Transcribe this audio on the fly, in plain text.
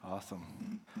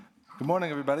Awesome. Good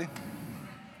morning, everybody.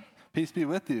 Peace be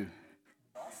with you.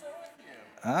 Also with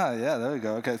you. Yeah, there we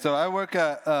go. Okay, so I work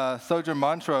at Sojourn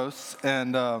Montrose,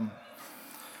 and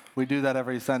we do that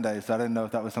every Sunday, so I didn't know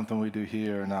if that was something we do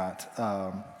here or not.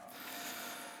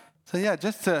 So yeah,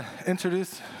 just to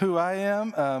introduce who I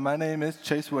am, my name is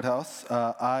Chase Woodhouse.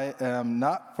 I am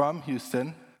not from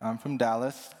Houston. I'm from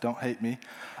Dallas. Don't hate me.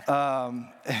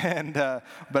 But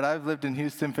I've lived in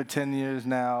Houston for 10 years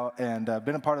now, and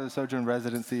been a part of the Sojourn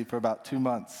residency for about 2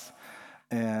 months.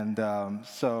 And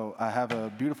so I have a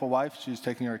beautiful wife. She's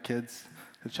taking our kids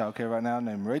to childcare right now,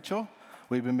 named Rachel.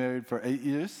 We've been married for 8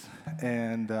 years,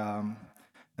 and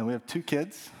we have 2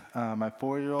 kids. My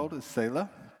 4-year-old is Selah,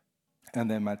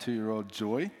 and then my 2-year-old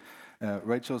Joy.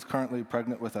 Rachel is currently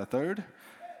pregnant with our 3rd,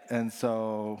 and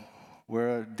so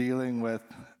we're dealing with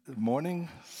morning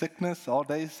sickness,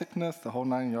 all-day sickness, the whole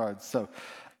 9 yards. So,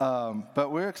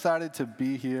 but we're excited to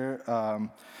be here.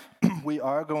 We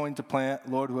are going to plant,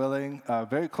 Lord willing,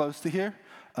 very close to here.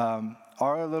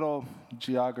 Our little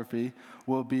geography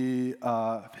will be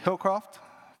Hillcroft,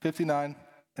 59,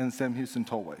 and Sam Houston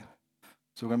Tollway.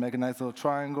 So we're going to make a nice little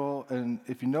triangle, and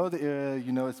if you know the area,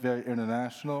 you know it's very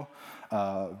international,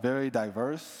 very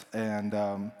diverse, and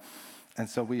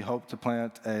so we hope to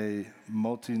plant a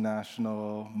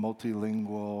multinational,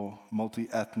 multilingual,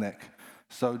 multi-ethnic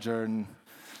Sojourn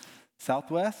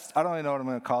Southwest. I don't even know what I'm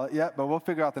going to call it yet, but we'll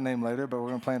figure out the name later, but we're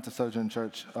going to plant a Sojourn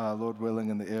church, Lord willing,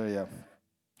 in the area.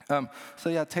 So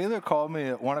yeah, Taylor called me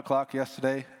at 1 o'clock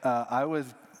yesterday. I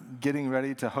was getting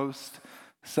ready to host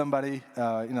somebody,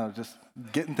 just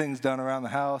getting things done around the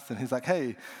house, and he's like, hey,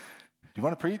 do you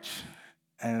want to preach?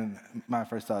 And my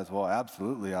first thought is, well,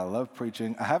 absolutely, I love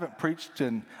preaching. I haven't preached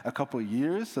in a couple of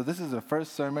years, so this is the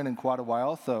first sermon in quite a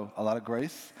while, so a lot of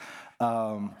grace.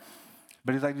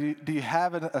 But he's like, do you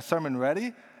have a sermon ready?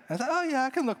 And I was like, oh yeah, I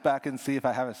can look back and see if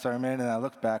I have a sermon. And I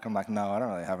looked back, I'm like, no, I don't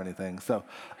really have anything. So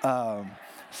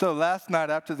last night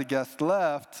after the guests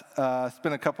left, I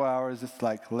spent a couple hours just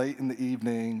like late in the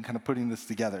evening kind of putting this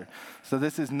together. So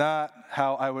this is not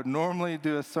how I would normally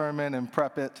do a sermon and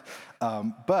prep it.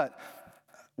 But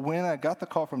when I got the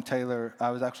call from Taylor, I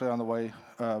was actually on the way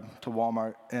to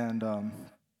Walmart, and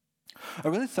I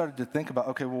really started to think about,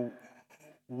 okay, well,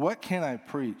 what can I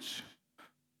preach?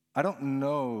 I don't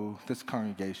know this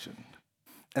congregation.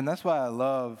 And that's why I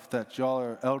love that y'all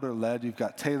are elder-led. You've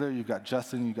got Taylor, you've got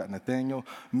Justin, you've got Nathaniel,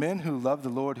 men who love the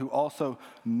Lord, who also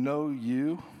know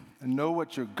you, know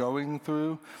what you're going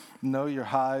through, know your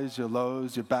highs, your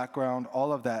lows, your background,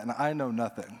 all of that, and I know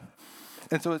nothing.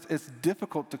 And so it's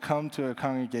difficult to come to a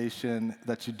congregation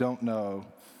that you don't know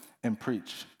and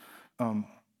preach.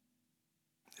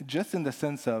 Just in the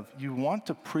sense of you want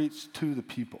to preach to the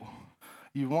people.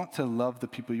 You want to love the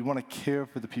people. You want to care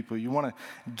for the people. You want to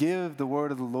give the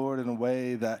word of the Lord in a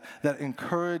way that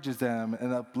encourages them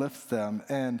and uplifts them.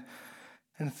 And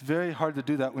it's very hard to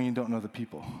do that when you don't know the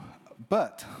people.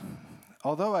 But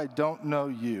although I don't know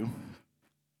you,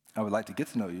 I would like to get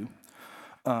to know you.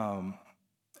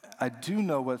 I do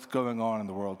know what's going on in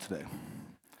the world today.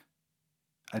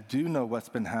 I do know what's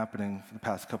been happening for the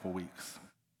past couple weeks.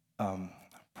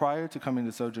 Prior to coming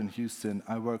to Sojourn Houston,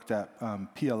 I worked at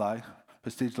PLI,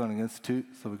 Prestige Learning Institute,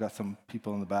 so we got some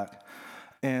people in the back.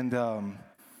 And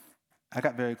I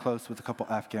got very close with a couple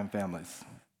Afghan families.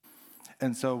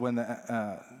 And so when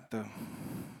the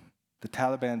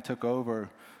Taliban took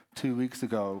over 2 weeks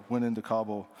ago, went into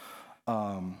Kabul,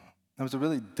 it was a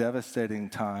really devastating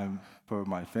time for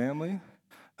my family,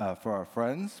 for our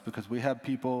friends, because we had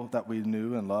people that we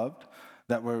knew and loved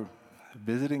that were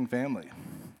visiting family.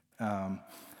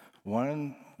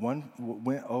 One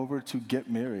went over to get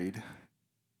married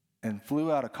and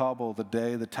flew out of Kabul the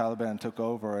day the Taliban took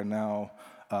over, and now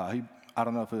I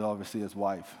don't know if he'll ever see his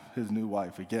wife, his new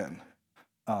wife again.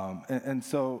 And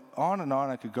so on and on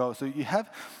I could go. So you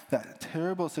have that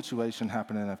terrible situation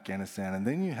happen in Afghanistan, and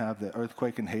then you have the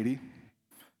earthquake in Haiti,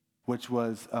 which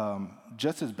was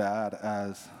just as bad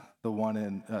as the one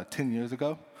in 10 years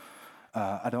ago.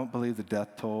 I don't believe the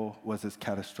death toll was as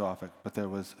catastrophic, but there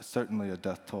was certainly a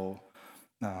death toll.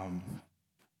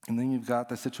 And then you've got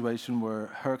the situation where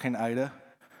Hurricane Ida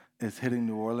is hitting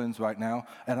New Orleans right now.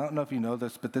 And I don't know if you know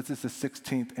this, but this is the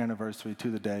 16th anniversary to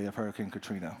the day of Hurricane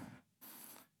Katrina.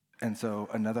 And so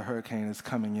another hurricane is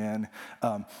coming in.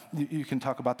 You can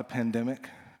talk about the pandemic,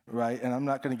 right? And I'm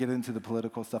not going to get into the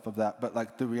political stuff of that, but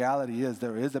like the reality is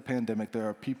there is a pandemic. There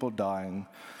are people dying,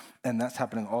 and that's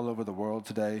happening all over the world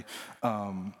today.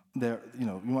 You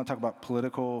want to talk about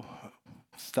political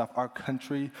stuff. Our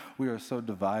country, we are so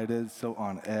divided, so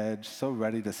on edge, so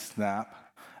ready to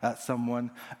snap at someone.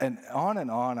 And on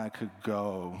I could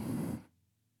go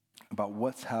about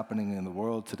what's happening in the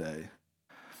world today.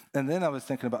 And then I was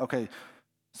thinking about, okay,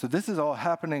 so this is all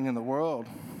happening in the world.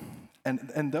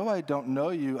 And though I don't know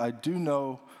you, I do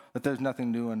know that there's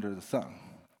nothing new under the sun.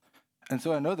 And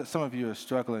so I know that some of you are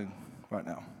struggling right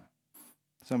now.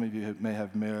 Some of you may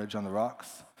have marriage on the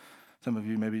rocks. Some of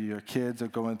you, maybe your kids are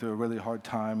going through a really hard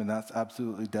time, and that's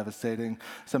absolutely devastating.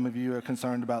 Some of you are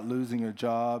concerned about losing your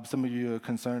job. Some of you are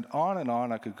concerned, on and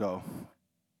on I could go.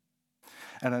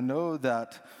 And I know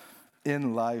that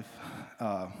in life,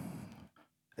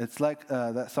 it's like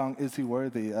that song, Is He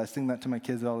Worthy? I sing that to my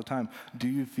kids all the time. Do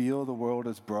you feel the world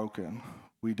is broken?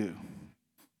 We do.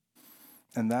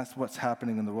 And that's what's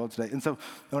happening in the world today. And so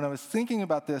when I was thinking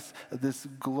about this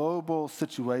global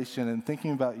situation and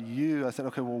thinking about you, I said,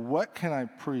 okay, well, what can I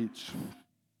preach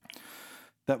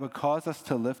that would cause us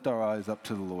to lift our eyes up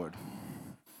to the Lord?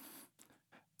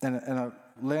 And I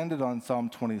landed on Psalm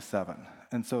 27.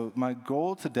 And so my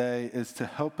goal today is to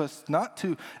help us not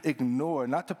to ignore,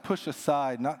 not to push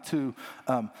aside, not to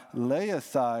lay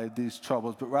aside these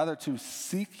troubles, but rather to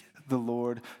seek the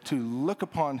Lord, to look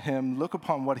upon him, look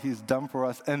upon what he's done for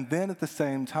us, and then at the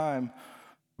same time,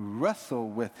 wrestle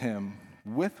with him,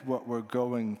 with what we're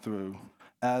going through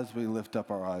as we lift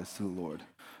up our eyes to the Lord.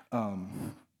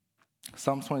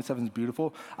 Psalm 27 is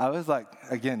beautiful. I was like,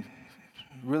 again,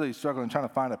 really struggling, trying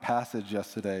to find a passage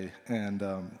yesterday, and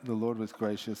the Lord was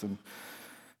gracious and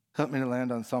helped me to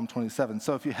land on Psalm 27.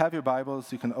 So if you have your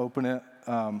Bibles, you can open it.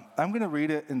 I'm going to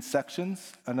read it in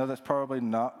sections. I know that's probably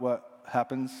not what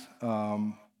happens,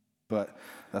 but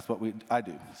that's what I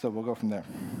do. So we'll go from there.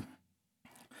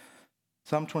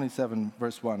 Psalm 27,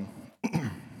 verse 1.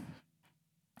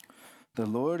 The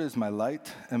Lord is my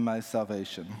light and my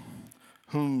salvation.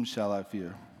 Whom shall I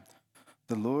fear?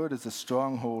 The Lord is the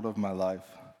stronghold of my life.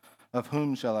 Of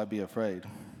whom shall I be afraid?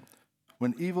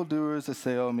 When evildoers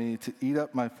assail me to eat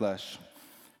up my flesh,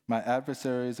 my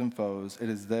adversaries and foes, it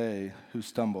is they who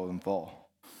stumble and fall.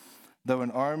 Though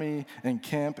an army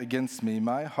encamp against me,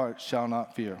 my heart shall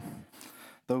not fear.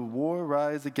 Though war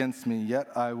rise against me,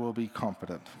 yet I will be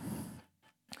confident.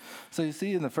 So you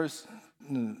see in the first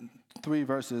three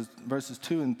verses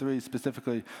 2 and 3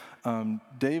 specifically,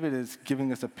 David is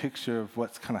giving us a picture of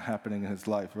what's kind of happening in his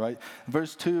life, right?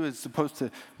 Verse 2 is supposed to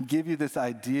give you this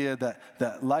idea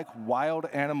that like wild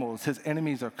animals, his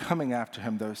enemies are coming after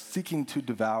him. They're seeking to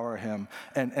devour him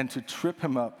and to trip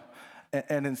him up.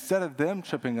 And instead of David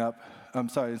tripping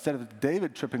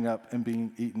up and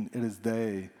being eaten, it is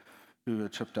they who are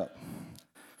tripped up.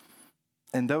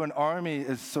 And though an army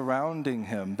is surrounding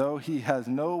him, though he has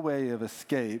no way of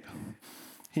escape,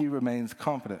 he remains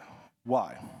confident.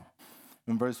 Why?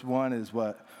 And verse 1 is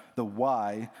what? The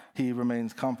why. He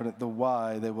remains confident. The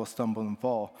why, they will stumble and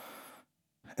fall.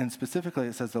 And specifically,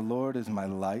 it says, the Lord is my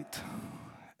light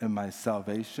and my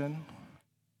salvation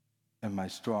and my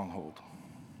stronghold.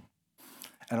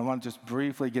 And I want to just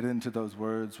briefly get into those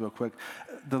words real quick.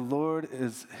 The Lord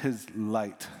is his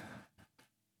light.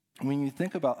 When you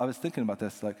think about, I was thinking about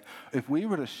this, like if we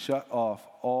were to shut off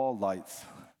all lights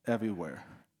everywhere,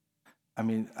 I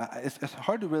mean, it's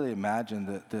hard to really imagine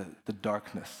the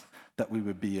darkness that we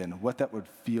would be in, what that would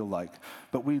feel like.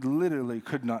 But we literally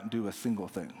could not do a single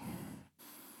thing.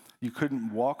 You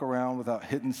couldn't walk around without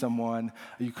hitting someone.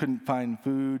 You couldn't find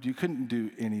food. You couldn't do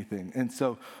anything. And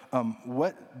so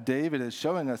what David is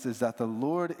showing us is that the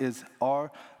Lord is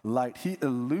our light. He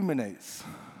illuminates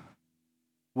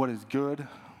what is good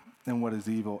and what is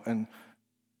evil and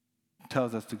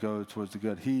tells us to go towards the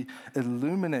good. He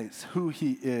illuminates who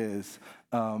he is.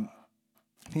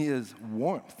 He is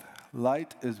warmth.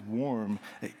 Light is warm.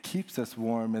 It keeps us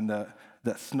warm in that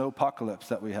snowpocalypse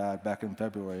that we had back in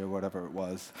February or whatever it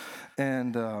was.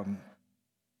 And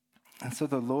so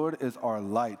the Lord is our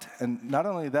light. And not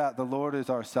only that, the Lord is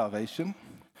our salvation,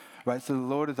 right? So the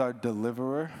Lord is our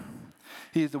deliverer.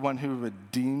 He is the one who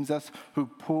redeems us, who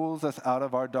pulls us out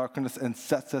of our darkness and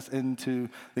sets us into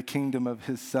the kingdom of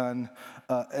his Son.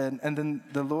 And then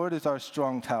the Lord is our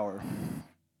strong tower.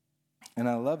 And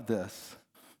I love this.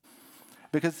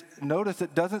 Because notice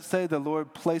it doesn't say the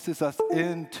Lord places us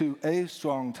into a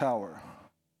strong tower,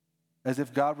 as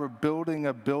if God were building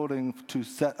a building to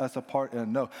set us apart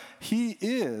in. No, he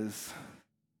is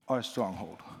our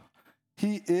stronghold.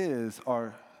 He is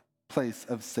our place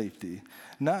of safety,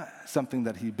 not something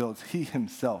that he builds. He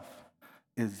himself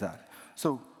is that.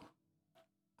 So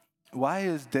why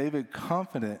is David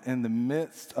confident in the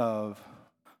midst of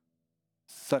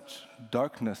such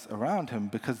darkness around him?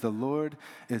 Because the Lord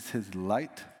is his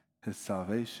light, his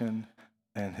salvation,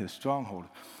 and his stronghold.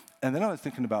 And then I was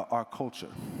thinking about our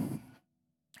culture.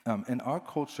 In our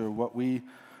culture, what when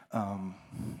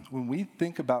we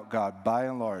think about God, by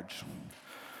and large,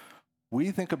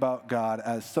 We think about God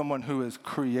as someone who has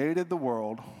created the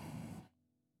world,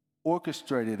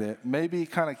 orchestrated it, maybe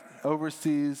kind of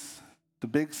oversees the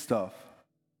big stuff,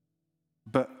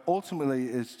 but ultimately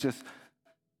is just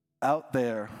out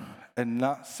there and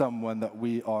not someone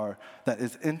that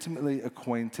is intimately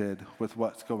acquainted with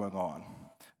what's going on.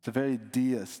 It's a very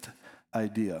deist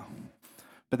idea.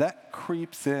 But that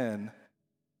creeps in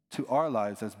to our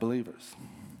lives as believers.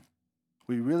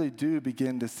 We really do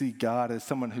begin to see God as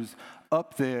someone who's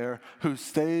up there, who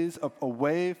stays up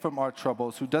away from our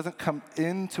troubles, who doesn't come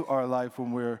into our life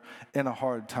when we're in a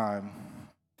hard time.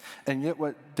 And yet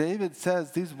what David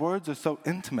says, these words are so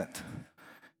intimate.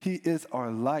 He is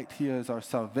our light. He is our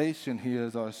salvation. He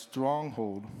is our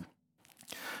stronghold.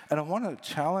 And I want to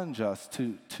challenge us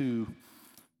to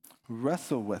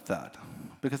wrestle with that.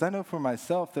 Because I know for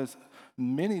myself, there's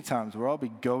many times where I'll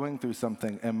be going through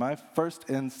something and my first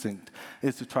instinct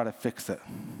is to try to fix it,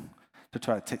 to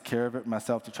try to take care of it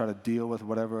myself, to try to deal with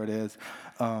whatever it is.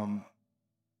 But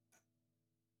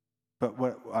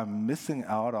what I'm missing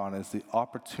out on is the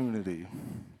opportunity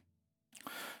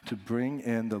to bring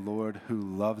in the Lord who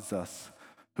loves us,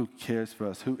 who cares for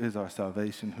us, who is our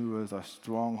salvation, who is our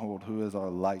stronghold, who is our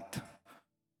light.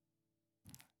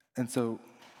 And so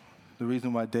the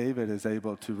reason why David is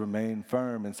able to remain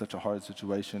firm in such a hard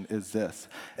situation is this.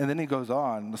 And then he goes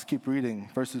on. Let's keep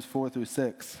reading, verses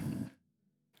 4-6.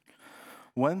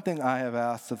 One thing I have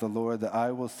asked of the Lord that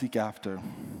I will seek after,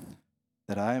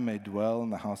 that I may dwell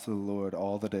in the house of the Lord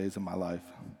all the days of my life,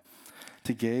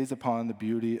 to gaze upon the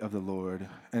beauty of the Lord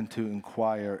and to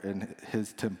inquire in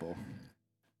his temple.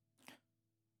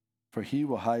 For he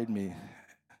will hide me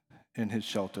in his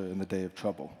shelter in the day of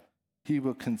trouble. He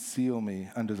will conceal me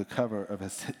under the cover of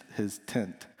his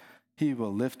tent. He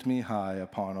will lift me high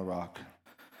upon a rock.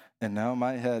 And now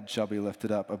my head shall be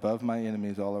lifted up above my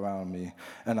enemies all around me,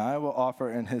 and I will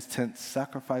offer in his tent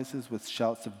sacrifices with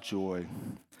shouts of joy.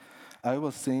 I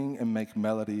will sing and make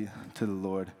melody to the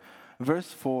Lord.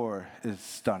 Verse 4 is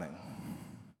stunning.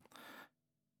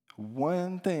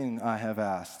 One thing I have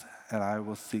asked, and I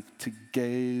will seek to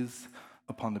gaze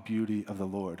upon the beauty of the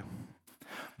Lord.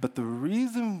 But the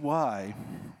reason why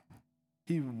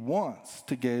he wants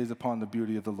to gaze upon the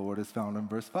beauty of the Lord is found in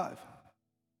verse 5.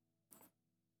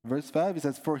 Verse 5, he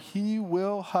says, for he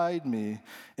will hide me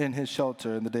in his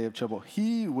shelter in the day of trouble.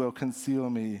 He will conceal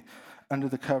me under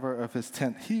the cover of his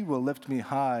tent. He will lift me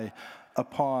high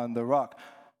upon the rock.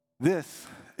 This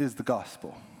is the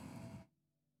gospel.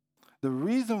 The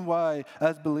reason why,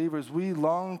 as believers, we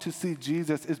long to see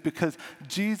Jesus is because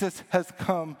Jesus has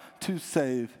come to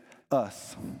save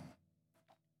us.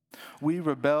 We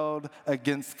rebelled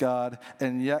against God,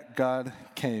 and yet God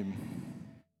came.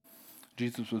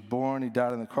 Jesus was born, he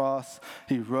died on the cross,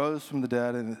 he rose from the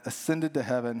dead and ascended to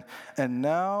heaven, and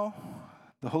now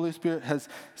the Holy Spirit has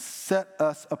set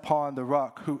us upon the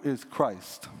rock who is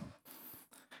Christ.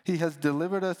 He has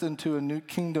delivered us into a new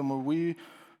kingdom where we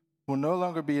will no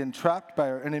longer be entrapped by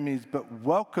our enemies, but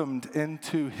welcomed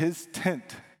into his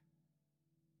tent,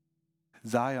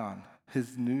 Zion,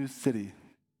 his new city.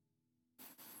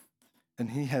 And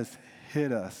he has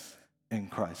hid us in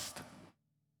Christ.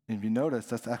 And if you notice,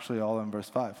 that's actually all in verse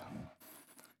 5.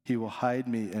 He will hide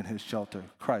me in his shelter.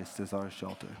 Christ is our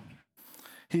shelter.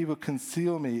 He will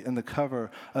conceal me in the cover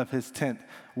of his tent.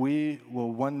 We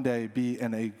will one day be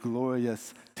in a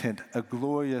glorious tent, a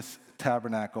glorious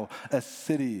tabernacle, a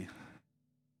city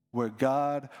where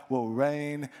God will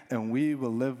reign and we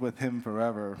will live with him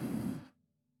forever.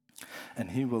 And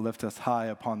he will lift us high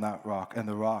upon that rock, and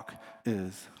the rock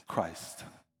is Christ.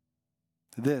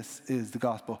 This is the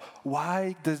gospel.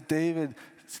 Why does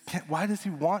he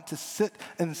want to sit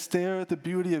and stare at the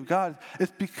beauty of God?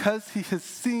 It's because he has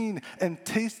seen and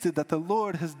tasted that the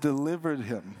Lord has delivered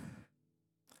him.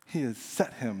 He has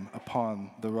set him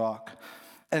upon the rock.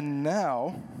 And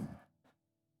now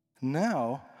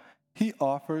he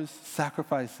offers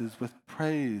sacrifices with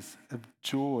praise of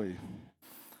joy.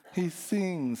 He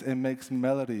sings and makes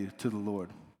melody to the Lord.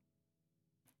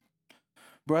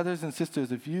 Brothers and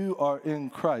sisters, if you are in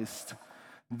Christ,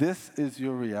 this is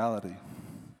your reality.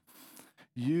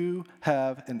 You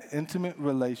have an intimate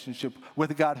relationship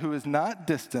with a God who is not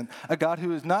distant, a God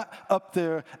who is not up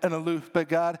there and aloof, but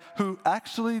God who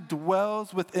actually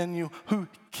dwells within you, who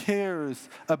cares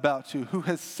about you, who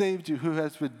has saved you, who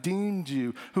has redeemed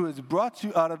you, who has brought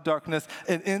you out of darkness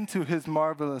and into his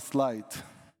marvelous light.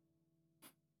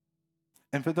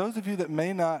 And for those of you that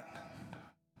may not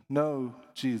know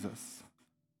Jesus,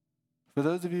 for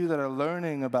those of you that are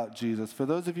learning about Jesus, for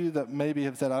those of you that maybe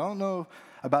have said, I don't know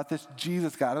about this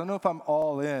Jesus guy, I don't know if I'm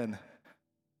all in,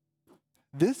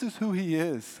 this is who he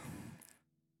is.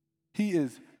 He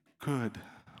is good,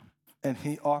 and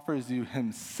he offers you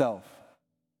himself.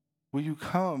 Will you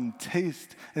come,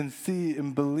 taste, and see,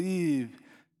 and believe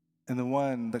in the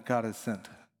one that God has sent,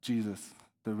 Jesus,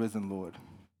 the risen Lord?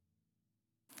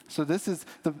 So this is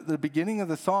the beginning of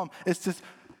the psalm. It's just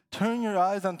turn your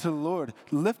eyes unto the Lord.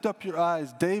 Lift up your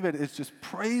eyes. David is just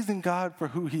praising God for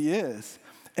who he is.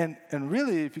 And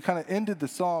really, if you kind of ended the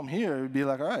psalm here, it would be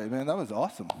like, all right, man, that was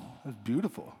awesome. That was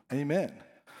beautiful. Amen.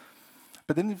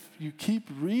 But then if you keep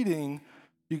reading,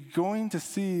 you're going to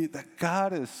see that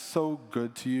God is so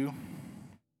good to you,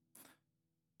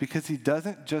 because he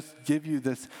doesn't just give you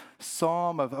this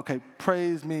psalm of, okay,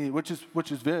 praise me, which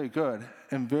is very good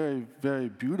and very, very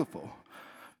beautiful,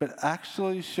 but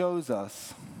actually shows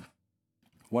us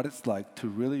what it's like to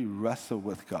really wrestle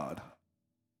with God,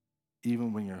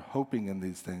 even when you're hoping in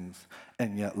these things,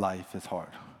 and yet life is hard.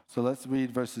 So let's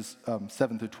read verses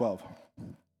 7 through 12.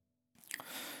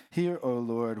 Hear, O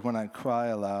Lord, when I cry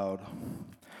aloud.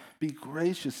 Be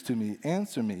gracious to me,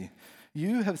 answer me.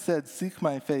 You have said, seek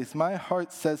my face. My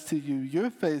heart says to you,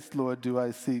 your face, Lord, do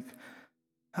I seek.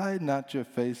 Hide not your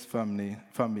face from me.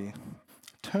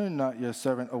 Turn not your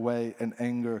servant away in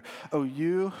anger. O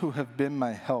you who have been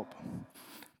my help,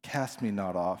 cast me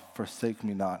not off, forsake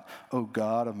me not, O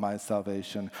God of my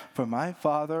salvation. For my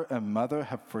father and mother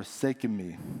have forsaken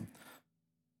me,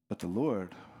 but the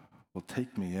Lord will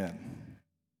take me in.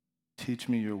 Teach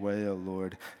me your way, O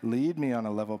Lord. Lead me on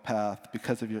a level path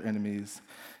because of your enemies.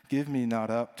 Give me not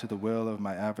up to the will of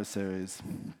my adversaries.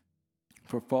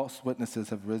 For false witnesses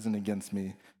have risen against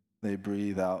me. They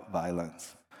breathe out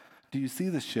violence. Do you see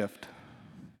the shift?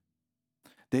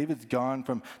 David's gone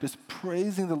from just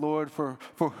praising the Lord for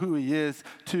who he is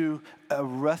to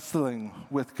wrestling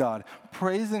with God,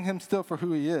 praising him still for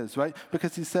who he is, right?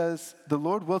 Because he says, the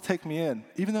Lord will take me in.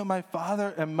 Even though my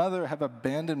father and mother have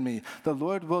abandoned me, the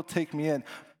Lord will take me in.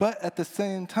 But at the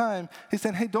same time, he's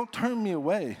saying, hey, don't turn me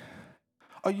away.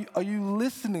 Are you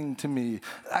listening to me?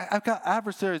 I've got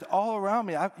adversaries all around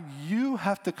me. You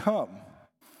have to come.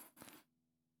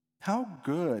 How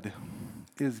good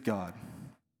is God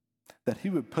that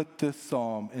he would put this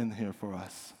psalm in here for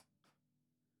us?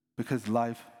 Because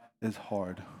life is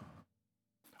hard.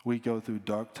 We go through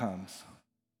dark times,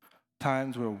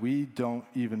 times where we don't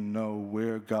even know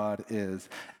where God is,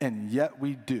 and yet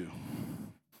we do.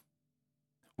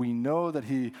 We know that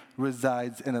he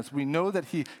resides in us. We know that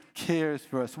he cares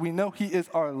for us. We know he is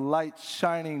our light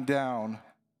shining down.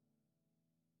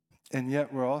 And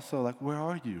yet we're also like, where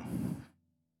are you?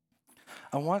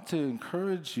 I want to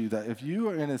encourage you that if you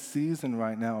are in a season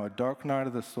right now, a dark night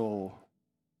of the soul,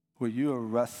 where you are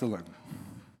wrestling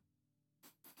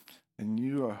and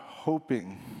you are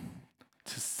hoping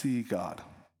to see God,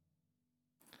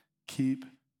 keep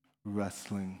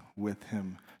wrestling with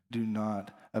him. Do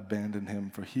not abandon him,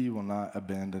 for he will not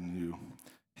abandon you.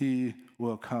 He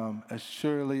will come as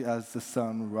surely as the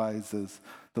sun rises,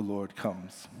 the Lord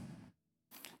comes.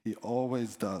 He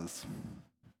always does.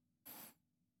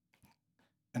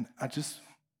 And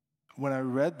when I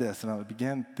read this and I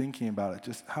began thinking about it,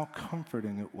 just how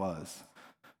comforting it was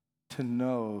to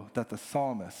know that the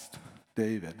psalmist,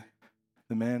 David,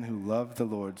 the man who loved the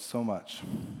Lord so much,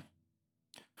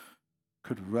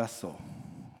 could wrestle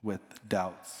with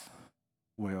doubts.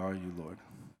 Where are you, Lord?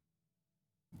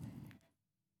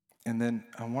 And then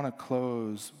I want to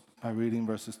close by reading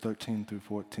verses 13 through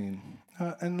 14.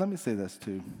 And let me say this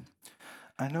too.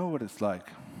 I know what it's like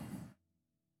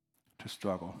to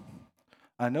struggle.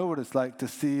 I know what it's like to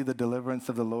see the deliverance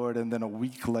of the Lord and then a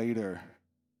week later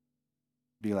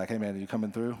be like, hey man, are you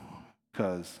coming through?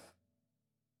 Because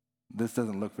this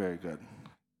doesn't look very good.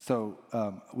 So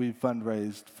we've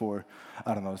fundraised for,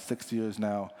 6 years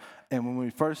now. And when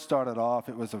we first started off,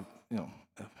 it was a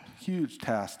huge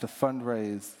task to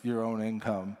fundraise your own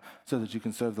income so that you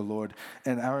can serve the Lord.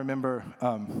 And I remember,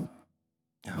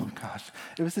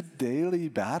 it was a daily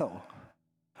battle.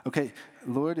 Okay,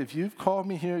 Lord, if you've called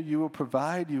me here, you will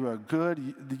provide, you are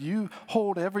good, you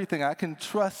hold everything, I can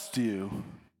trust you.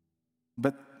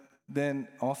 But then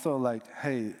also like,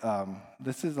 hey,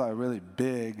 this is like really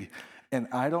big, and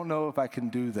I don't know if I can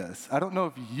do this. I don't know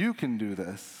if you can do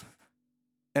this.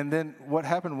 And then what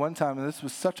happened one time, and this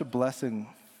was such a blessing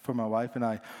for my wife and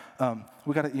I,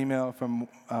 we got an email from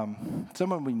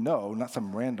someone we know, not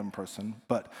some random person,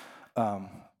 but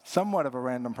somewhat of a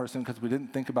random person because we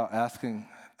didn't think about asking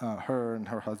her and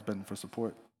her husband for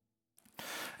support.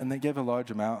 And they gave a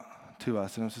large amount to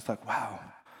us, and it was just like, wow,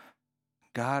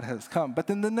 God has come. But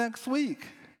then the next week,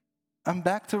 I'm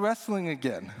back to wrestling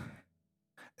again.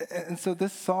 And so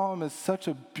this psalm is such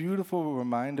a beautiful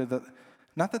reminder that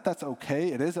not that that's okay,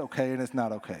 it is okay and it's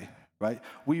not okay, right?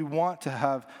 We want to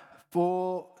have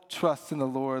full trust in the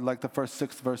Lord like the first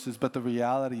 6 verses, but the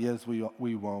reality is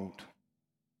we won't.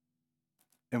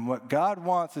 And what God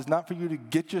wants is not for you to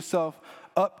get yourself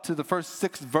up to the first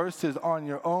 6 verses on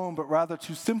your own, but rather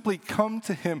to simply come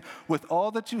to him with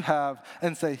all that you have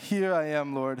and say, here I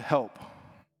am, Lord, help.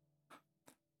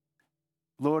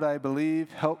 Lord, I believe,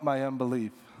 help my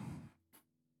unbelief.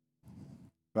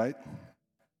 Right?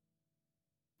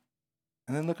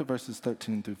 And then look at verses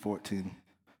 13 through 14.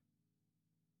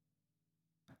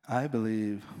 I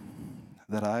believe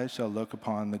that I shall look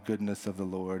upon the goodness of the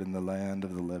Lord in the land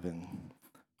of the living.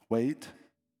 Wait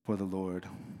for the Lord.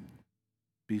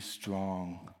 Be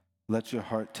strong. Let your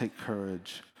heart take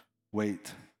courage.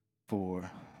 Wait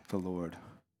for the Lord.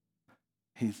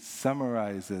 He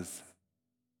summarizes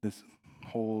this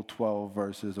whole 12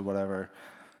 verses or whatever.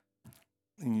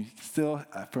 And you still,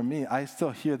 for me, I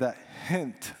still hear that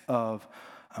hint of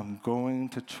I'm going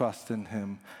to trust in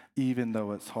him even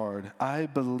though it's hard. I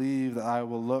believe that I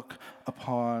will look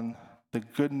upon the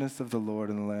goodness of the Lord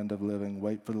in the land of living.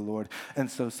 Wait for the Lord.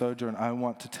 And so, Sojourn, I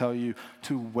want to tell you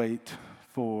to wait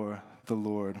for the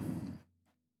Lord.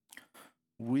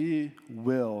 We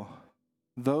will,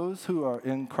 those who are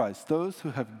in Christ, those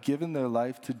who have given their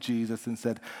life to Jesus and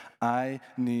said, I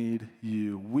need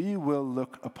you, we will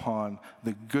look upon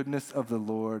the goodness of the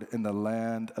Lord in the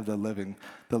land of the living,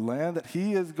 the land that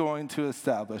he is going to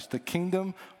establish, the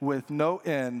kingdom with no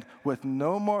end, with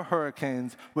no more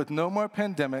hurricanes, with no more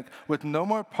pandemic, with no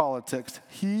more politics.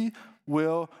 He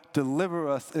will deliver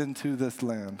us into this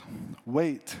land.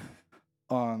 Wait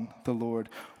on the Lord.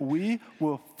 We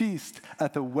will feast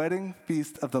at the wedding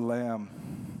feast of the Lamb.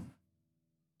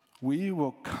 We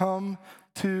will come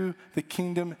to the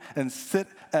kingdom and sit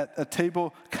at a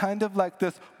table kind of like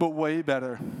this, but way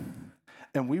better.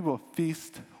 And we will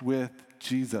feast with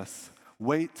Jesus.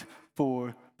 Wait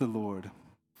for the Lord.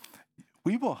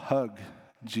 We will hug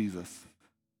Jesus.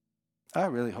 I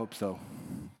really hope so.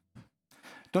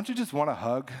 Don't you just want to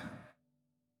hug?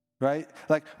 Right?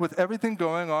 Like with everything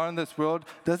going on in this world,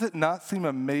 does it not seem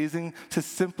amazing to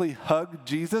simply hug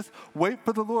Jesus? Wait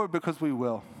for the Lord because we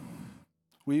will.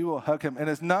 We will hug him. And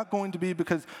it's not going to be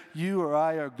because you or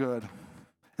I are good.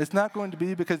 It's not going to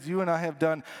be because you and I have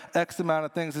done X amount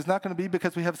of things. It's not going to be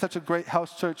because we have such a great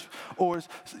house church or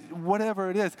whatever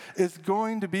it is. It's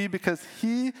going to be because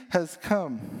he has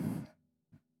come.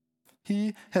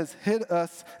 He has hid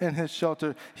us in his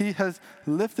shelter. He has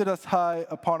lifted us high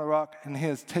upon a rock, and he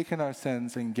has taken our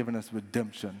sins and given us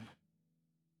redemption.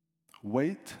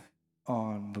 Wait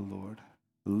on the Lord.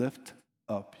 Lift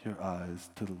up your eyes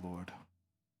to the Lord.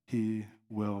 He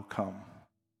will come,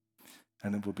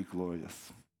 and it will be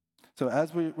glorious. So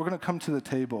as we're going to come to the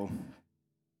table,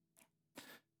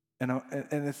 and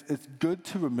it's good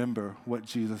to remember what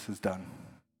Jesus has done,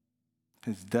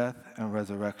 his death and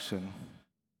resurrection,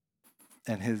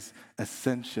 and his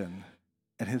ascension,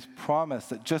 and his promise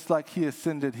that just like he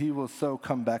ascended, he will so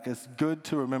come back. It's good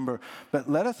to remember. But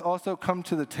let us also come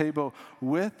to the table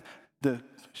with the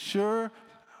sure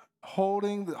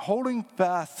holding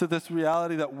fast to this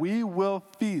reality that we will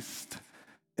feast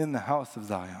in the house of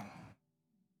Zion.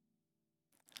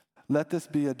 Let this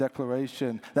be a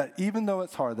declaration that even though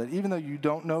it's hard, that even though you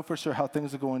don't know for sure how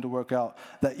things are going to work out,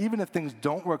 that even if things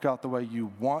don't work out the way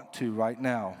you want to right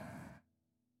now,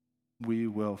 we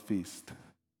will feast.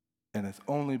 And it's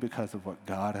only because of what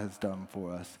God has done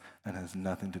for us and has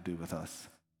nothing to do with us.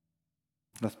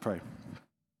 Let's pray.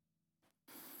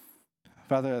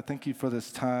 Father, I thank you for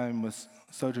this time with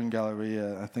Sojourn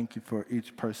Galleria. I thank you for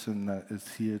each person that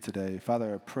is here today.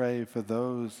 Father, I pray for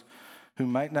those who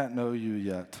might not know you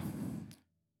yet.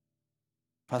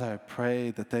 Father, I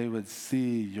pray that they would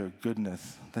see your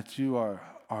goodness, that you are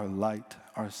our light,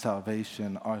 our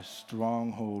salvation, our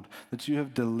stronghold, that you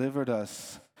have delivered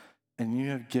us and you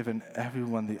have given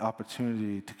everyone the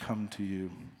opportunity to come to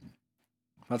you.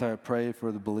 Father, I pray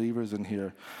for the believers in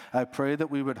here. I pray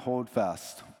that we would hold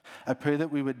fast. I pray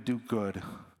that we would do good.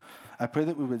 I pray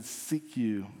that we would seek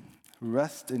you,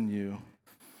 rest in you,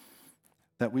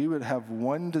 that we would have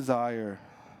one desire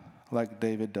like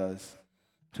David does,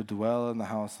 to dwell in the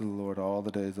house of the Lord all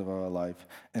the days of our life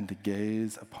and to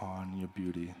gaze upon your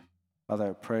beauty.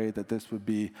 Father, I pray that this would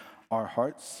be our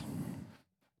hearts.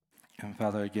 And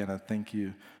Father, again, I thank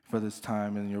you for this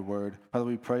time in your word. Father,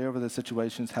 we pray over the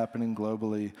situations happening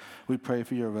globally. We pray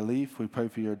for your relief. We pray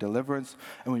for your deliverance.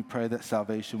 And we pray that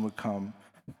salvation would come,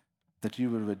 that you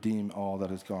would redeem all that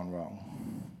has gone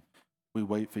wrong. We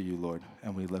wait for you, Lord,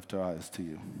 and we lift our eyes to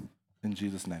you. In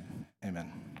Jesus' name,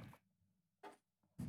 amen.